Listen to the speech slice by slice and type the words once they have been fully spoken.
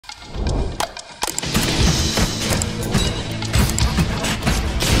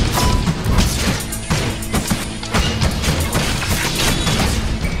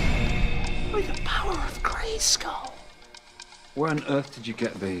Where on earth did you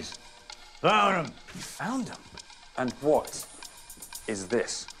get these? Found them. You found them? And what is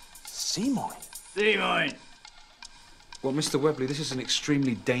this? Sea mine? Sea mine. Well, Mr. Webley, this is an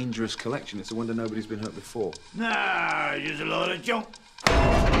extremely dangerous collection. It's a wonder nobody's been hurt before. Nah, just a load of junk.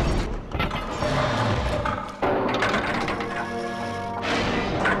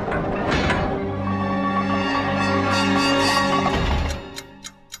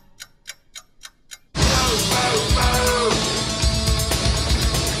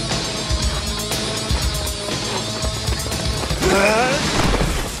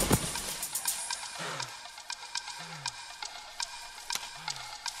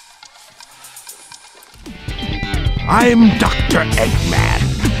 I'm Dr. Eggman,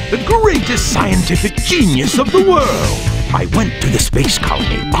 the greatest scientific genius of the world. I went to the space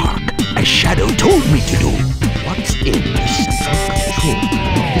colony Ark, as Shadow told me to do. What's in the central control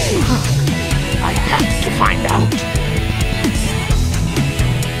room of this Ark? I have to find out.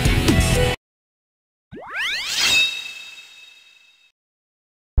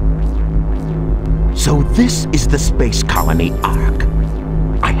 So this is the space colony Ark.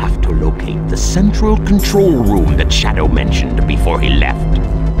 I have to locate the central control room that Shadow mentioned before he left.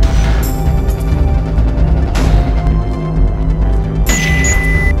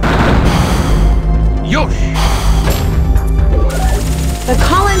 Yosh! The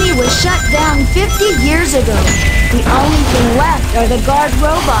colony was shut down 50 years ago. The only thing left are the guard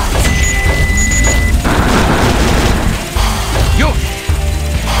robots. Yosh!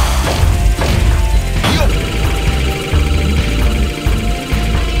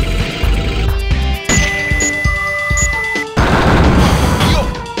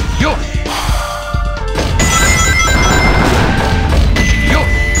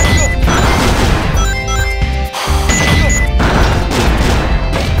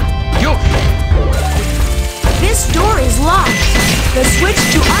 The switch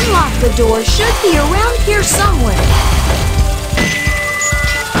to unlock the door should be around here somewhere.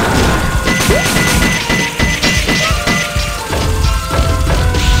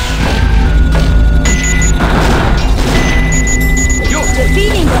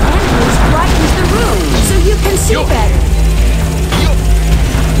 Defeating the enemies brightens the room so you can see better.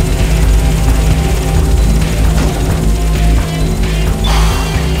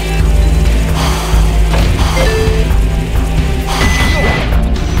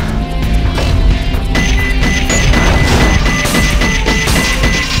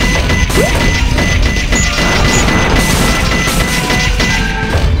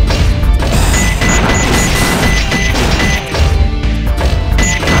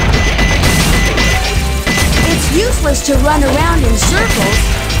 To run around in circles,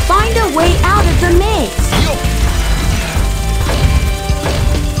 find a way out of the maze.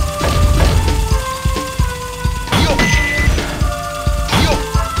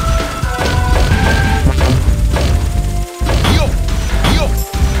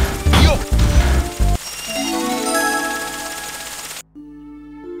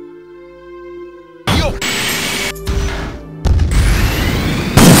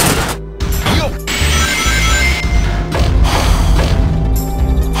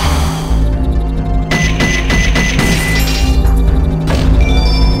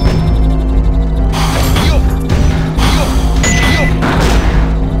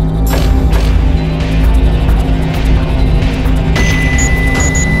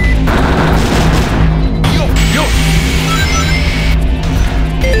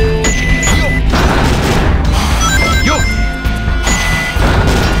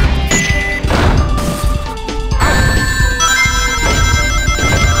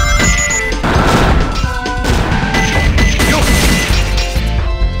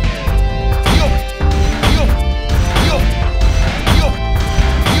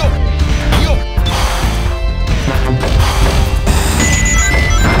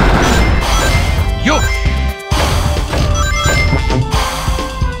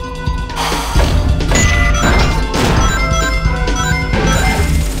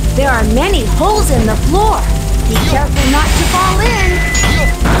 There are many holes in the floor. Be careful not to fall in.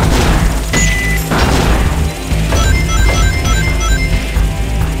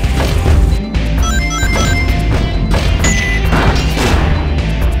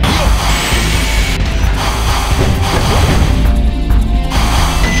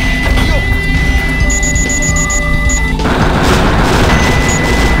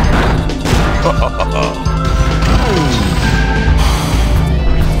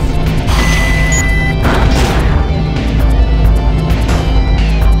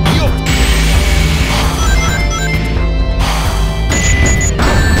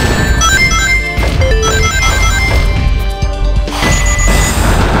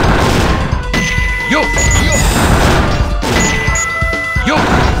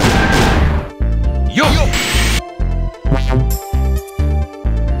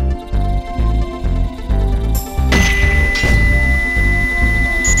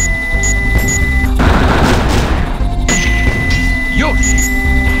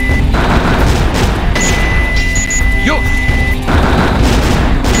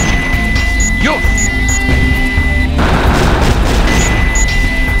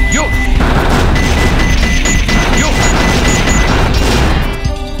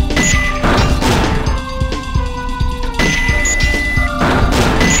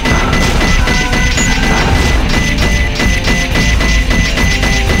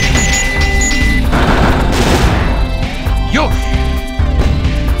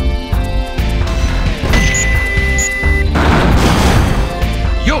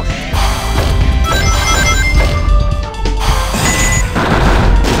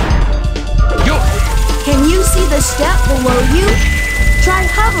 step below you? Try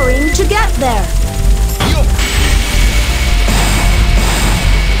hovering to get there.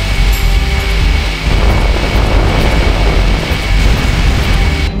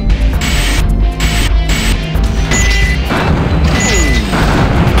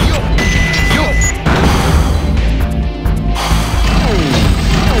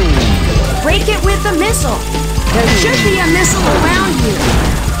 Break it with a missile. There should be a missile around you.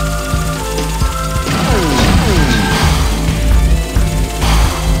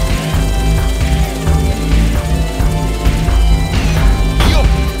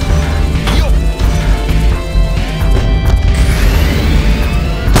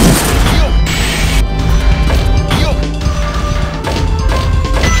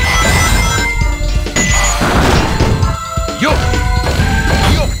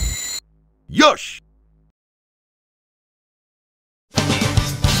 Yosh!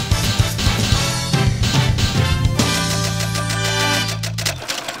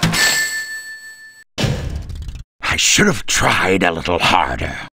 I should have tried a little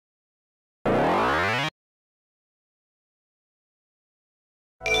harder.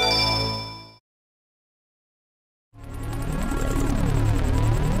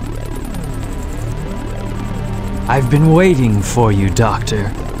 I've been waiting for you,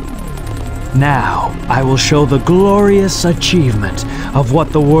 Doctor. Now, I will show the glorious achievement of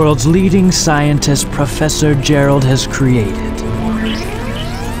what the world's leading scientist, Professor Gerald, has created.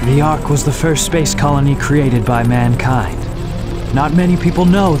 The Ark was the first space colony created by mankind. Not many people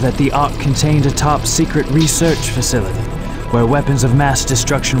know that the Ark contained a top-secret research facility, where weapons of mass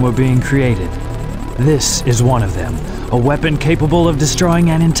destruction were being created. This is one of them, a weapon capable of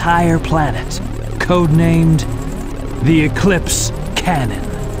destroying an entire planet, codenamed the Eclipse Cannon.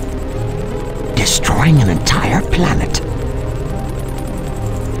 Destroying an entire planet?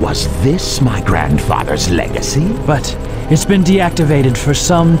 Was this my grandfather's legacy? But it's been deactivated for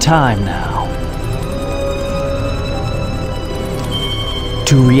some time now.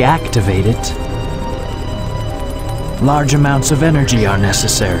 To reactivate it, large amounts of energy are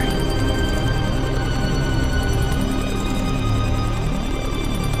necessary.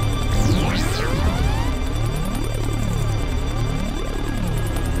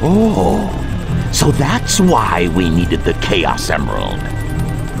 Oh. So that's why we needed the Chaos Emerald.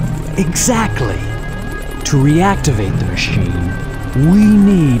 Exactly. To reactivate the machine, we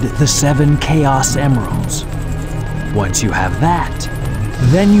need the 7 Chaos Emeralds. Once you have that,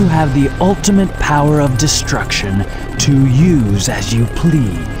 then you have the ultimate power of destruction to use as you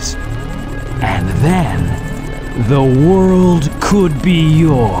please. And then, the world could be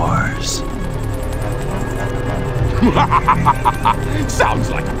yours. Sounds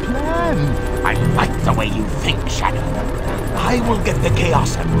like a plan. I like the way you think, Shadow. I will get the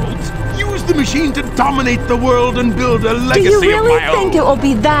Chaos Emeralds, use the machine to dominate the world and build a legacy of my own. Do you really think it will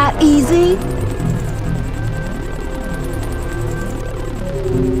be that easy?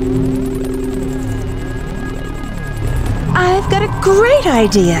 I've got a great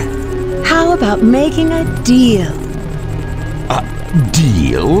idea. How about making a deal? A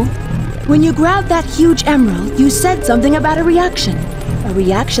deal? When you grabbed that huge emerald, you said something about a reaction. A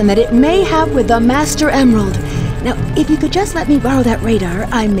reaction that it may have with the Master Emerald. Now, if you could just let me borrow that radar,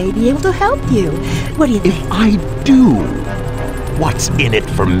 I may be able to help you. What do you think? If I do, what's in it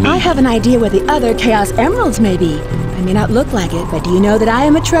for me? I have an idea where the other Chaos Emeralds may be. I may not look like it, but do you know that I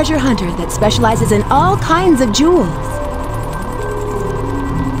am a treasure hunter that specializes in all kinds of jewels?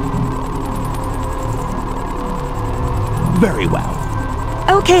 Very well.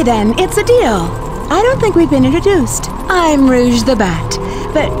 Okay then, it's a deal. I don't think we've been introduced. I'm Rouge the Bat,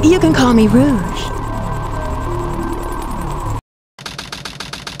 but you can call me Rouge.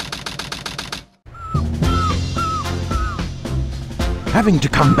 Having to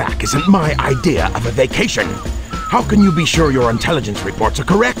come back isn't my idea of a vacation. How can you be sure your intelligence reports are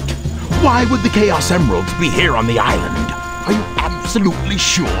correct? Why would the Chaos Emeralds be here on the island? Are you absolutely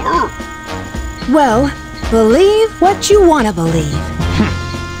sure? Well, believe what you want to believe.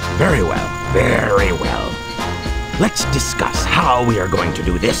 Very well, very well. Let's discuss how we are going to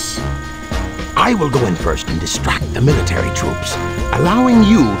do this. I will go in first and distract the military troops, allowing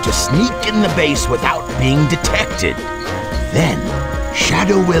you to sneak in the base without being detected. Then,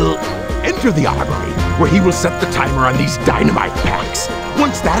 Shadow will enter the armory, where he will set the timer on these dynamite packs.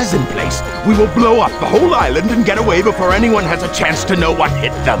 Once that is in place, we will blow up the whole island and get away before anyone has a chance to know what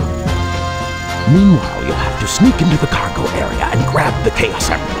hit them. Meanwhile, you'll have to sneak into the cargo area and grab the Chaos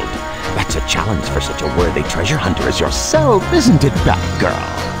Emerald. That's a challenge for such a worthy treasure hunter as yourself, isn't it, Batgirl?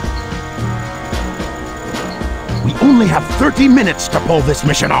 We only have 30 minutes to pull this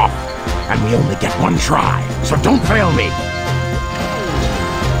mission off. and we only get one try, so don't fail me.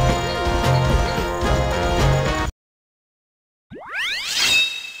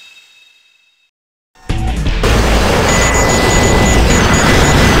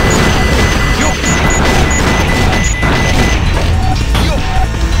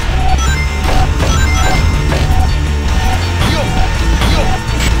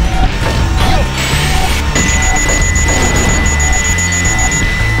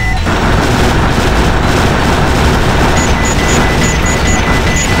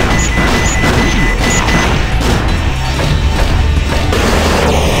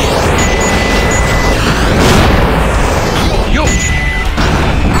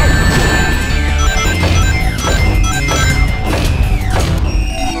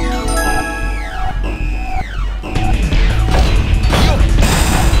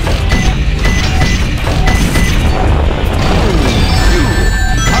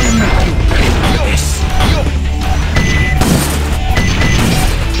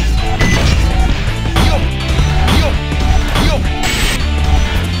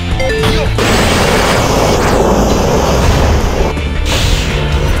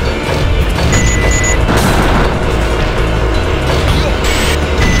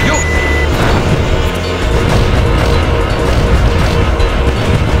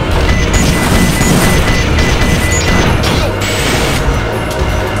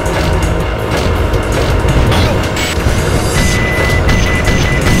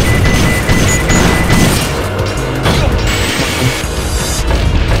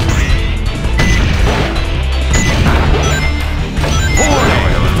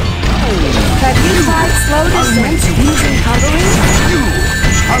 Slow descent using hovering?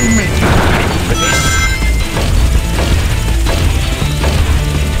 I'll make you pay for this.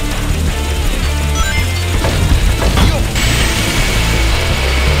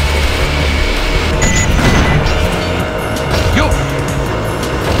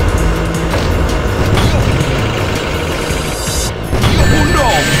 Oh no!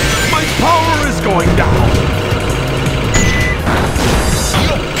 My power is going down!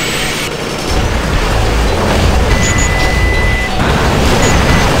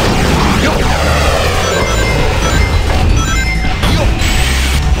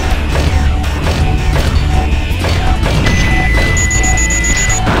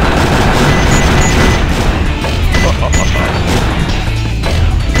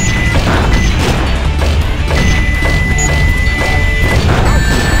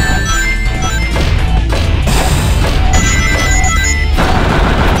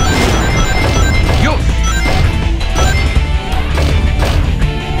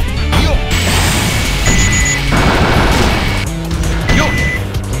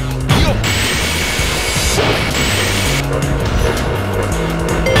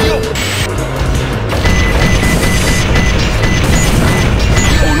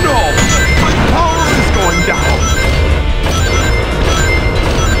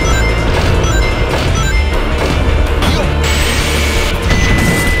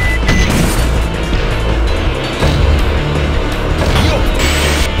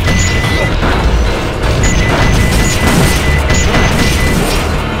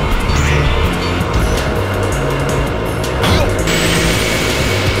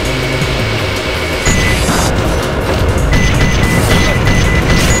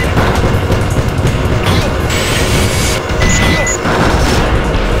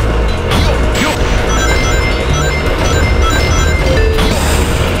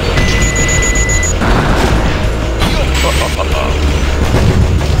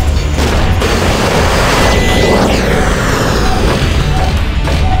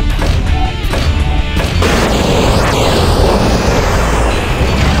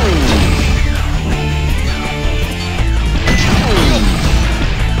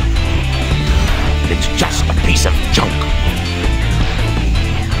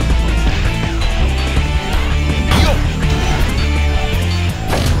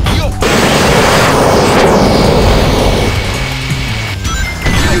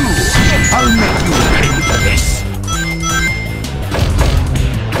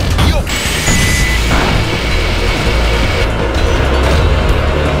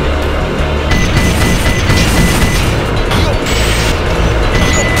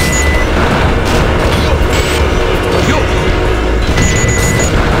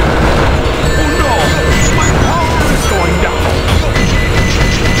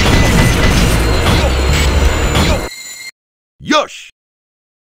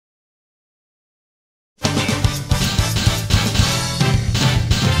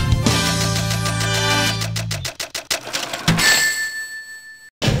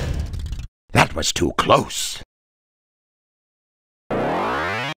 That was too close.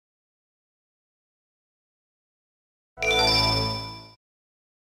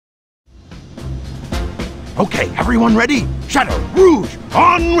 Okay, everyone ready? Shadow, Rouge,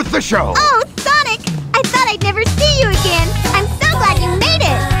 on with the show! Oh, Sonic! I thought I'd never see you again! I'm so glad you made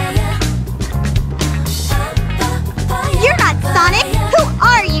it! You're not Sonic! Who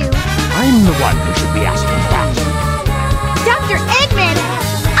are you? I'm the one who should be asking that. Dr. Eggman!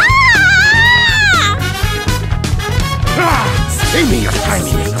 Ah! Amy, your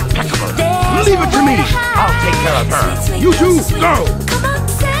timing is impeccable. Leave it to me! I'll take care of her. You two, go!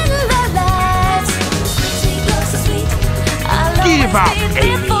 Give up,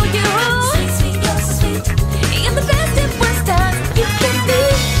 Amy!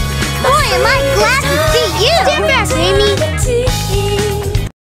 Boy, am I glad to see you! Stand back, Amy!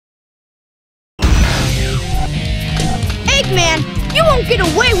 Eggman, you won't get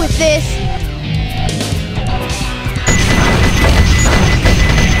away with this!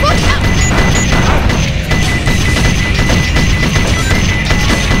 Look out!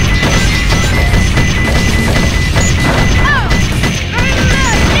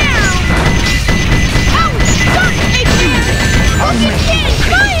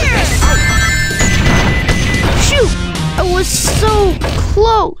 I was so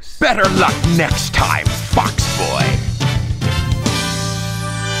close. Better luck next time, Fox Boy.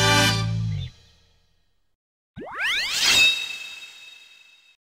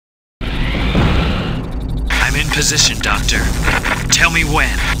 I'm in position, Doctor. Tell me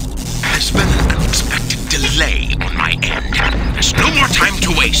when. There's been an unexpected delay on my end. There's no more time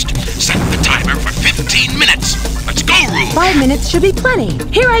to waste. Set the timer for 15 minutes. Let's go, Rouge. 5 minutes should be plenty.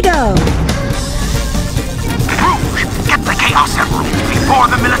 Here I go. Rouge, get the Chaos Emerald before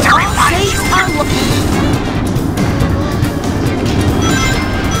the military finds you.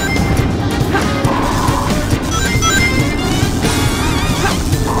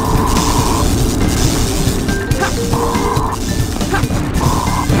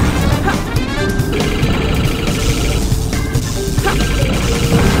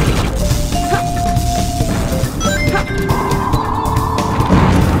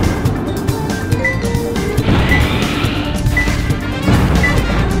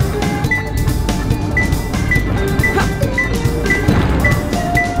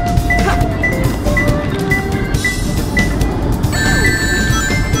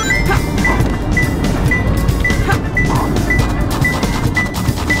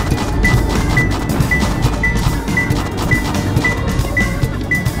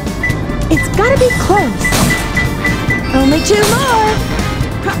 It's gotta be close. Only 2 more.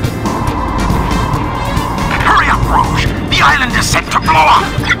 Hurry up, Rouge. The island is set to blow up.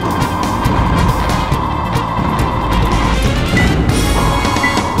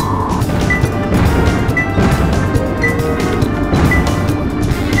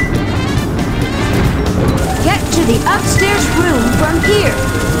 Get to the upstairs room from here.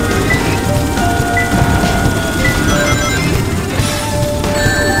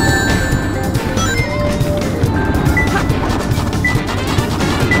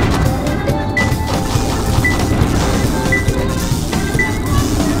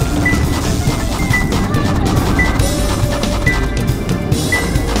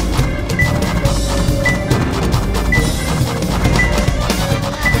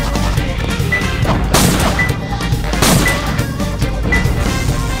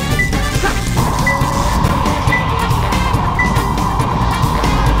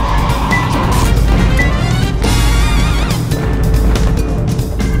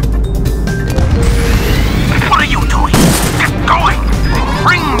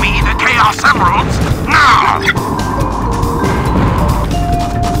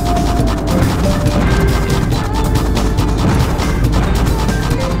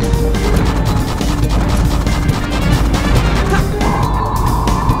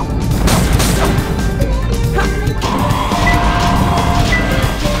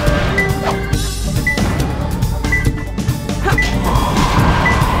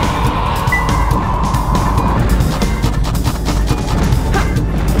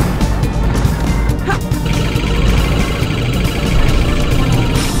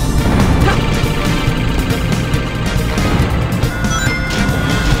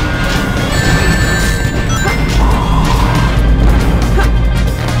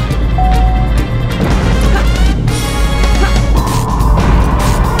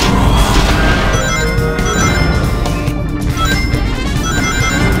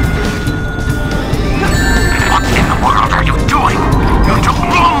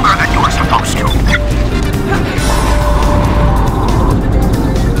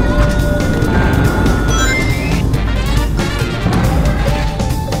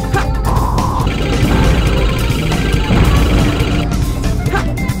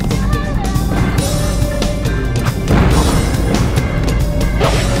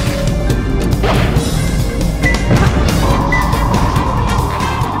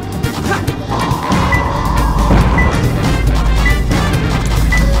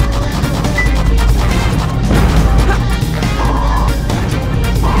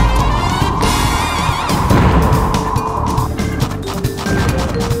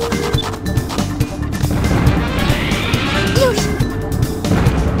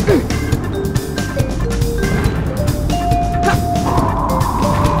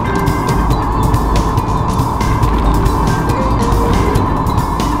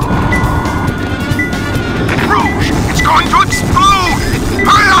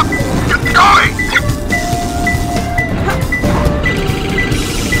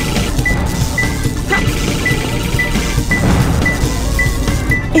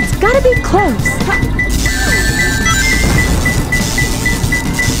 gotta be close.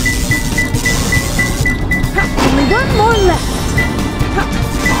 Only one more left.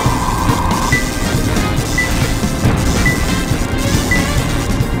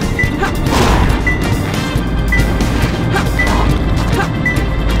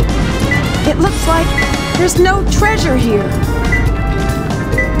 It looks like there's no treasure here.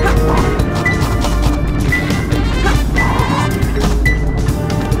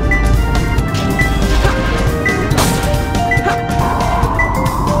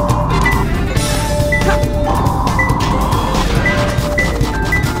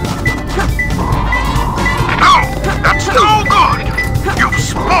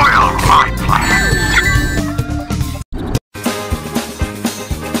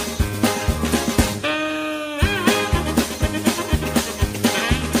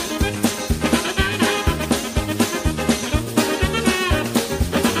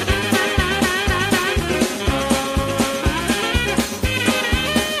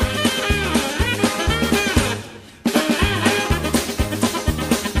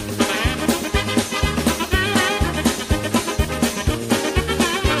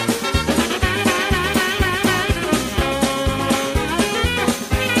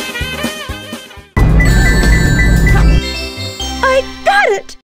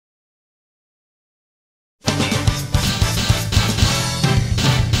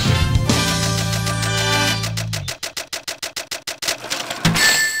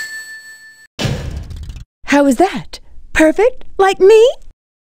 How is that? Perfect? Like me?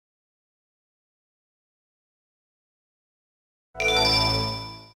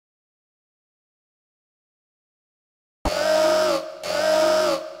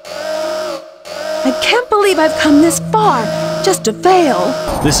 I can't believe I've come this far, just to fail.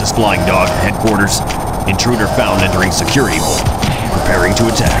 This is Flying Dog Headquarters. Intruder found entering security mode. Preparing to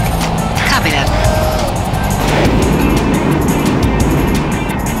attack. Copy that.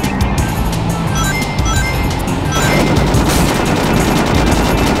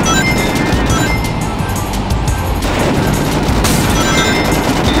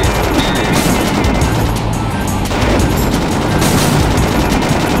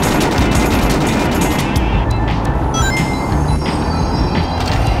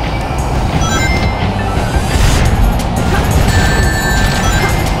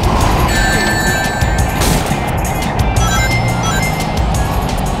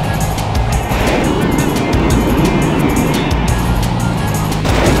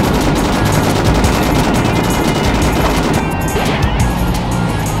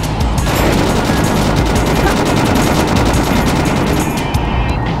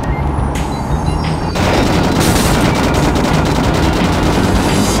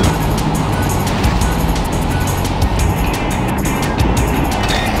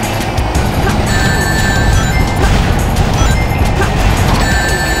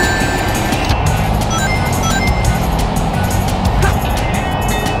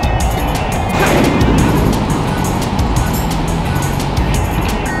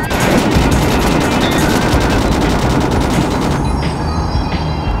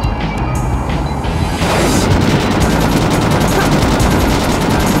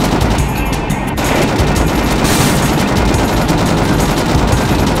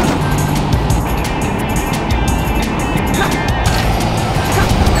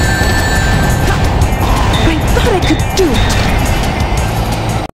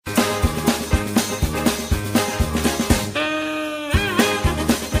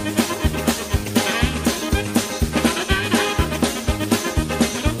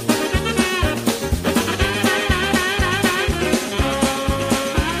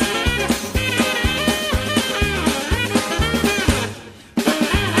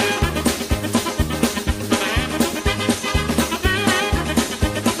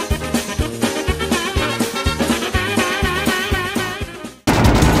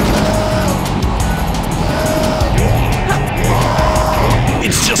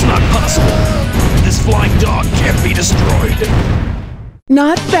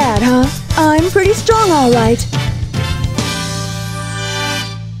 Not bad, huh? I'm pretty strong, all right.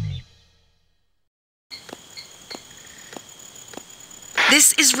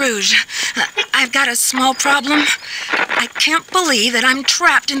 This is Rouge. I've got a small problem. I can't believe that I'm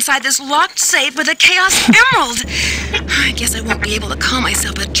trapped inside this locked safe with a Chaos Emerald. I guess I won't be able to call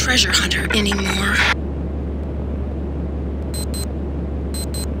myself a treasure hunter anymore.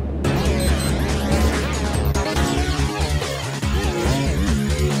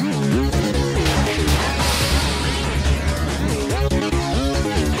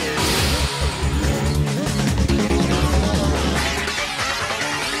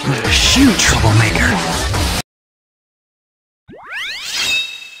 you, troublemaker.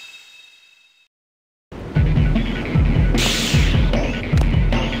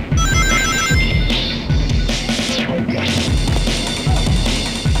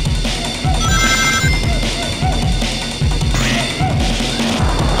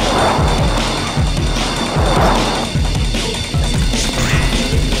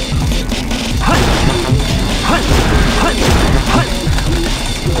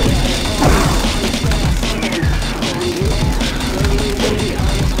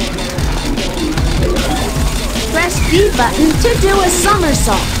 B button to do a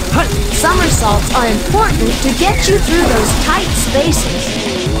somersault. Somersaults are important to get you through those tight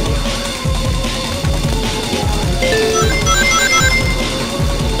spaces.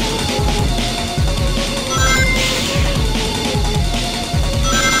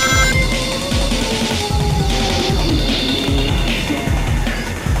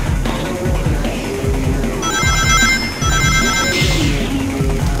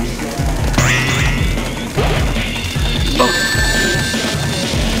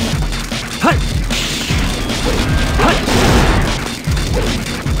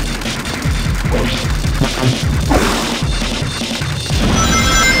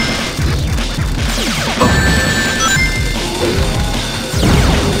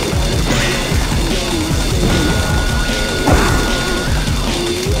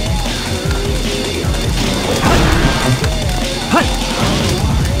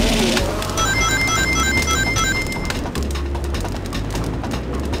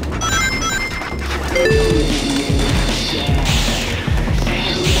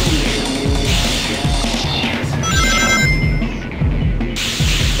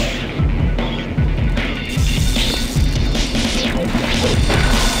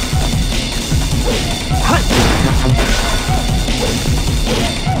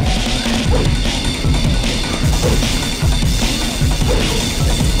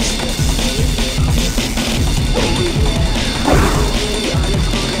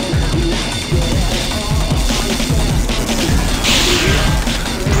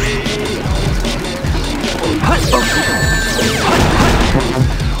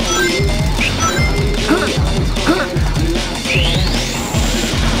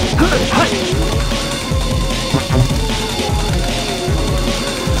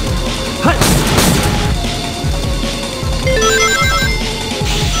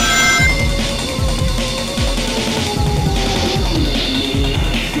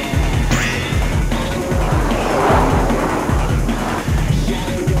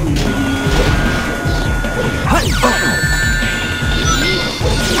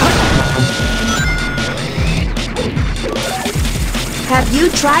 Have you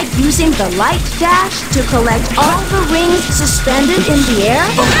tried using the light dash to collect all the rings suspended in the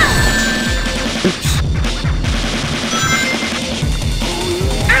air?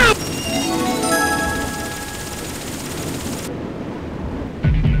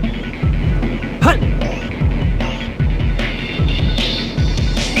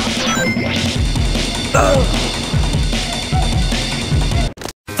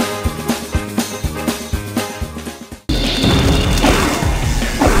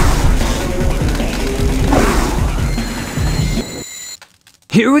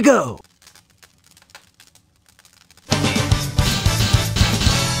 Here we go!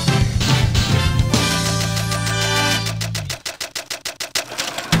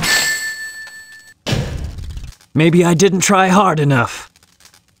 Maybe I didn't try hard enough.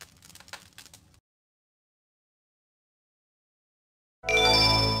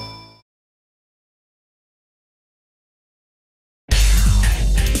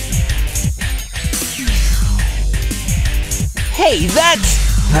 Hey, that's...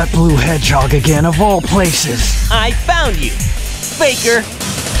 That blue hedgehog again, of all places. I found you, Faker.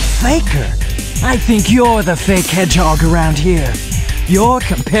 Faker? I think you're the fake hedgehog around here. You're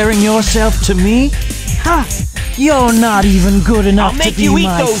comparing yourself to me? Ha! You're not even good enough to be my I'll make you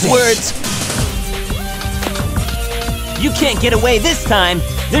eat those fake. words. You can't get away this time.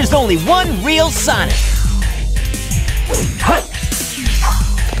 There's only one real Sonic. Hut! Hut!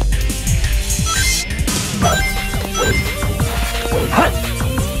 Hut! Hut!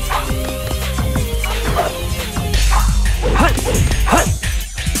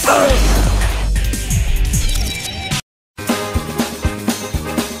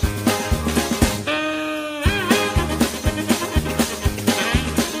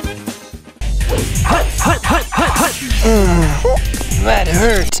 That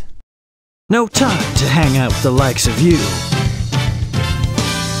hurt. No time to hang out with the likes of you.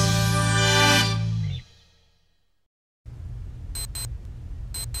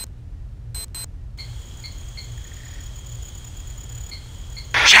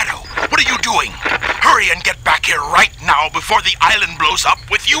 before the island blows up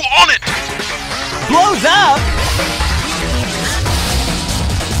with you on it! Blows up?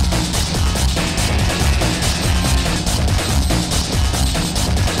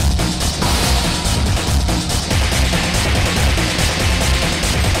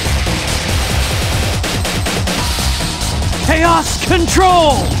 Chaos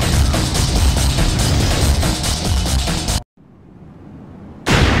Control!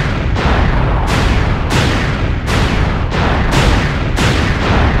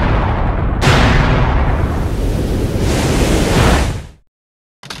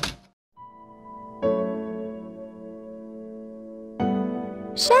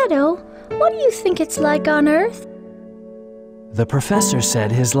 Shadow, what do you think it's like on Earth? The professor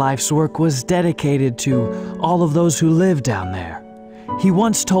said his life's work was dedicated to all of those who live down there. He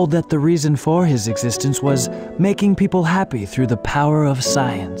once told that the reason for his existence was making people happy through the power of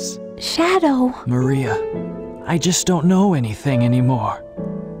science. Shadow. Maria, I just don't know anything anymore.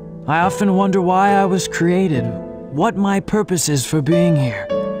 I often wonder why I was created, what my purpose is for being here.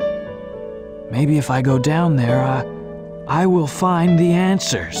 Maybe if I go down there, I will find the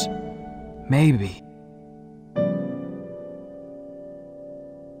answers. Maybe.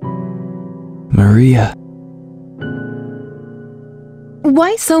 Maria.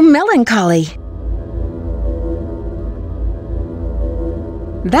 Why so melancholy?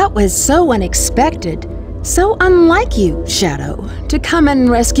 That was so unexpected, so unlike you, Shadow, to come and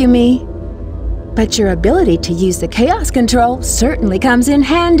rescue me. But your ability to use the chaos control certainly comes in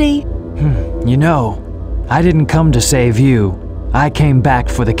handy. You know, I didn't come to save you. I came back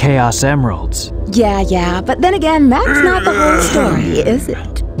for the Chaos Emeralds. Yeah, but then again, that's not the whole story, is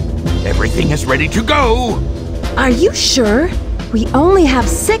it? Everything is ready to go! Are you sure? We only have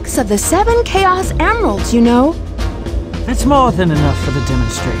 6 of the 7 Chaos Emeralds, you know. That's more than enough for the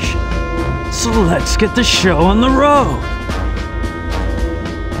demonstration. So let's get the show on the road!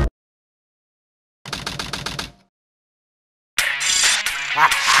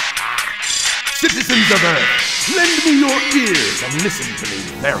 Citizens of Earth, lend me your ears and listen to me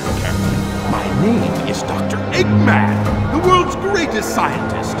very carefully. My name is Dr. Eggman, the world's greatest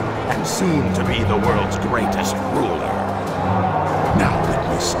scientist, and soon to be the world's greatest ruler. Now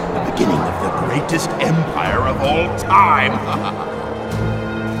witness the beginning of the greatest empire of all time.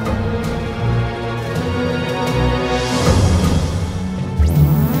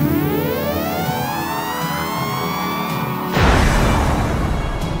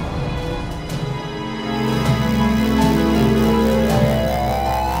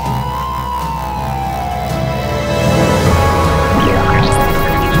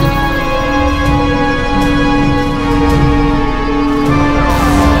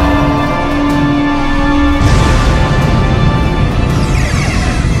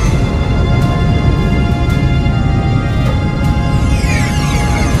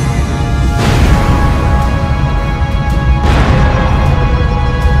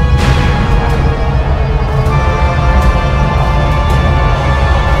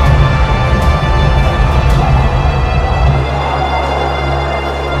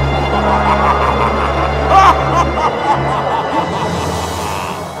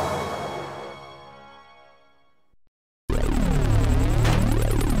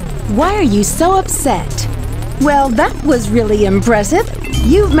 Why are you so upset? Well, that was really impressive.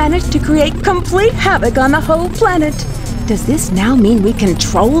 You've managed to create complete havoc on the whole planet. Does this now mean we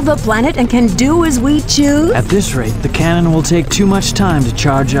control the planet and can do as we choose? At this rate, the cannon will take too much time to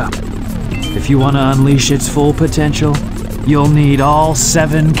charge up. If you want to unleash its full potential, you'll need all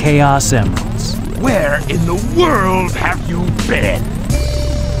 7 Chaos Emeralds. Where in the world have you been?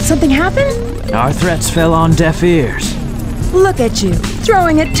 Something happened? Our threats fell on deaf ears. Look at you,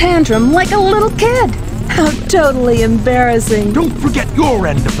 throwing a tantrum like a little kid. How totally embarrassing. Don't forget your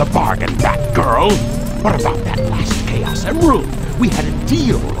end of the bargain, Batgirl. What about that last Chaos Emerald? We had a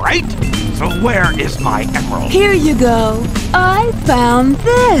deal, right? So where is my emerald? Here you go. I found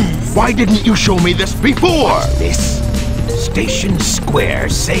this. Why didn't you show me this before? What's this? Station Square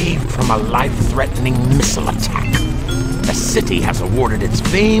saved from a life-threatening missile attack. The city has awarded its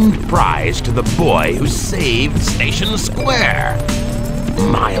famed prize to the boy who saved Station Square.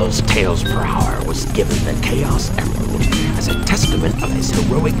 Miles Tails per hour was given the Chaos Emerald as a testament of his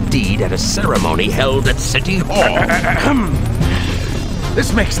heroic deed at a ceremony held at City Hall.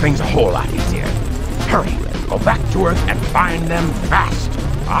 This makes things a whole lot easier. Hurry, go back to Earth and find them fast.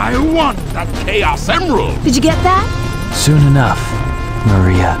 I want that Chaos Emerald! Did you get that? Soon enough,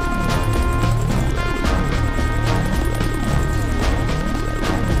 Maria.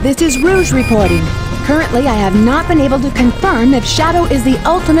 This is Rouge reporting. Currently, I have not been able to confirm if Shadow is the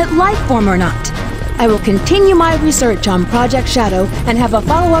ultimate life form or not. I will continue my research on Project Shadow and have a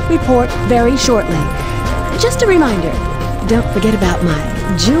follow-up report very shortly. Just a reminder, don't forget about my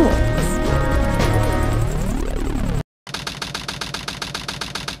jewels.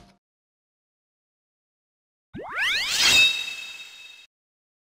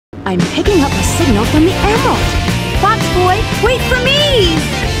 I'm picking up a signal from the Emerald. Fox Boy, wait for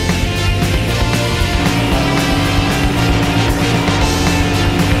me!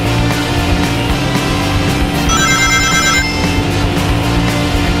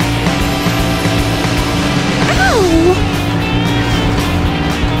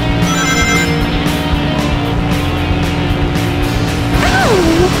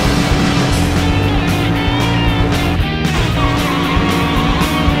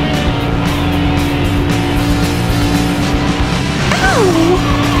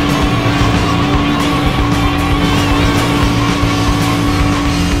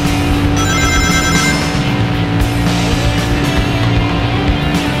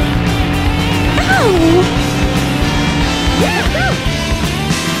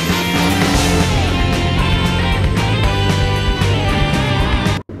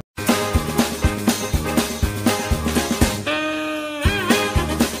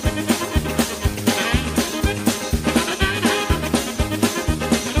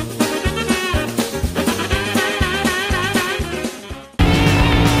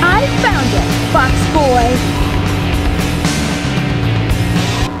 Fox Boy.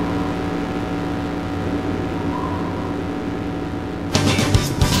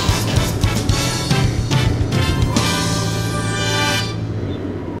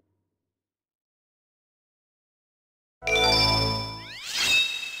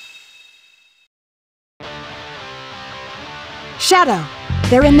 Shadow,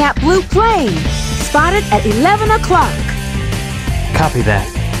 they're in that blue plane. Spotted at 11 o'clock. Copy that.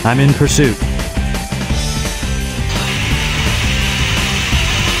 I'm in pursuit.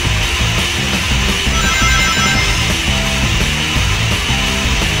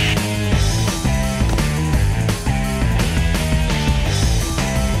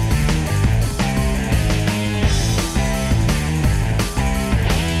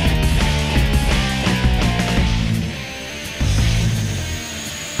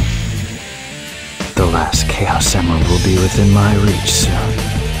 The last Chaos Emerald will be within my reach soon.